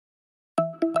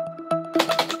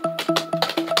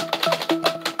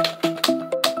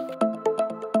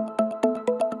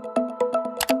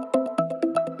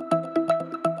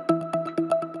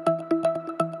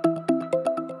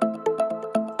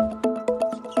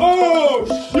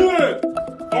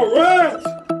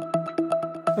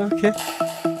Okay.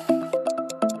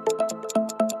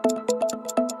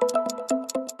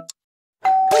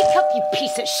 Wake up, you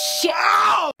piece of shit!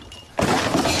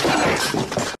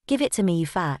 Give it to me, you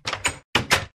fat.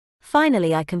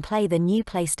 Finally, I can play the new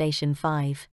PlayStation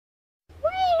 5.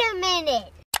 Wait a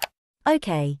minute!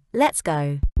 Okay, let's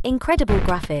go. Incredible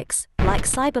graphics, like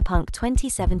Cyberpunk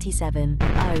 2077.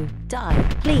 Oh, die.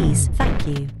 Please, thank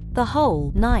you. The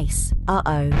hole, nice.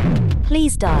 Uh-oh.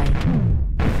 Please die.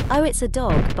 Oh, it's a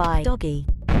dog. Bye, doggy.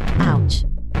 Ouch.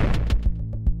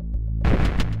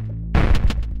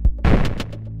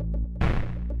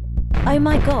 Oh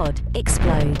my god,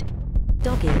 explode.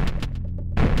 Doggy.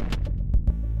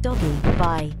 Doggy,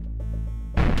 bye.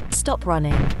 Stop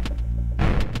running.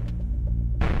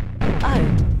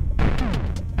 Oh.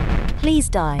 Please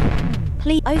die.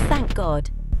 Please. Oh, thank God.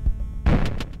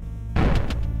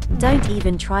 Don't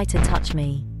even try to touch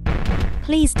me.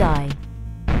 Please die.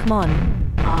 Come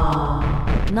on.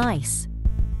 Ah, nice.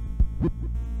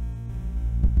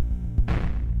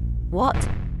 What?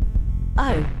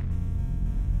 Oh.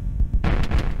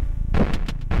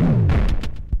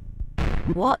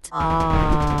 What?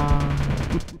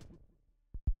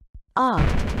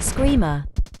 Screamer.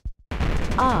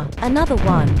 Another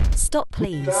one. Stop,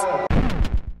 please.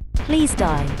 Please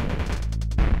die.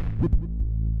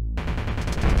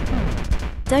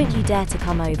 Don't you dare to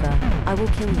come over. I will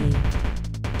kill you.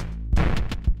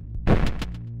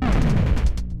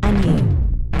 And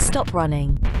you. Stop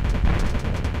running.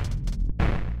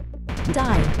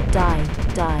 Die, die,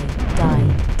 die,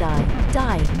 die, die,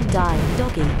 die, die,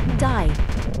 doggy, die.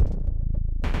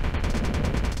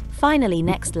 Finally,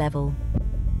 next level.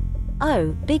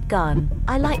 Oh, big gun.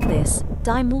 I like this.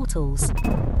 Die, mortals.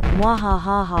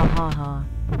 Mwahahahahaha.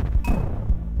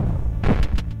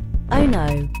 Oh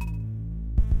no.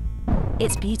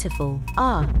 It's beautiful.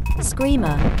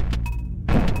 Screamer.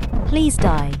 Please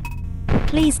die.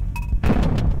 Please.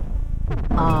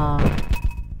 Oh,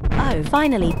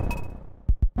 finally.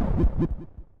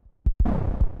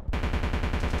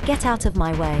 Get out of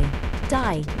my way.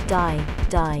 Die, die,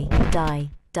 die, die,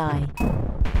 die.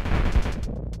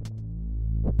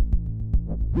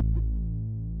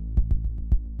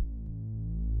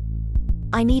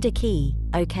 I need a key.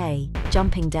 Okay,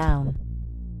 jumping down.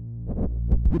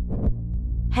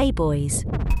 Hey boys.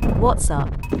 What's up?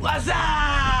 What's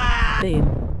up? Boom.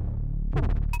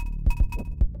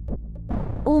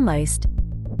 Almost.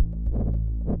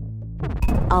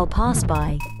 I'll pass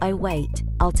by. Oh wait,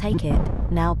 I'll take it.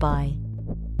 Now bye.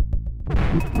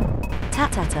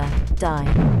 Tatata,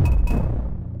 die.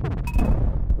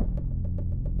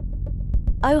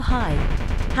 Oh hi.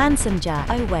 Handsome Jack.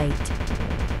 Oh wait.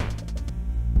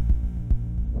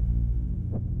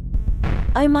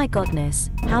 Oh my godness,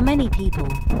 how many people?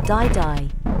 Die die.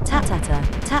 Tatata,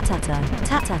 tatata,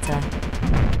 tatata.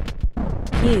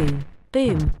 Pew.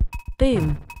 Boom.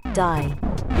 Boom. Die.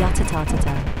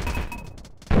 Yatatatata.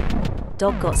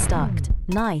 Dog got stuck.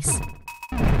 Nice.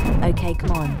 Okay,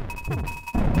 come on.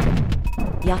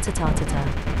 Yatatatata.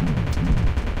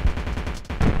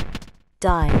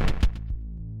 Die.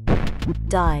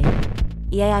 Die.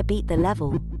 Yay, I beat the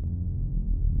level.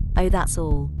 Oh, that's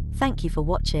all. Thank you for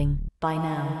watching. Bye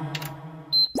now.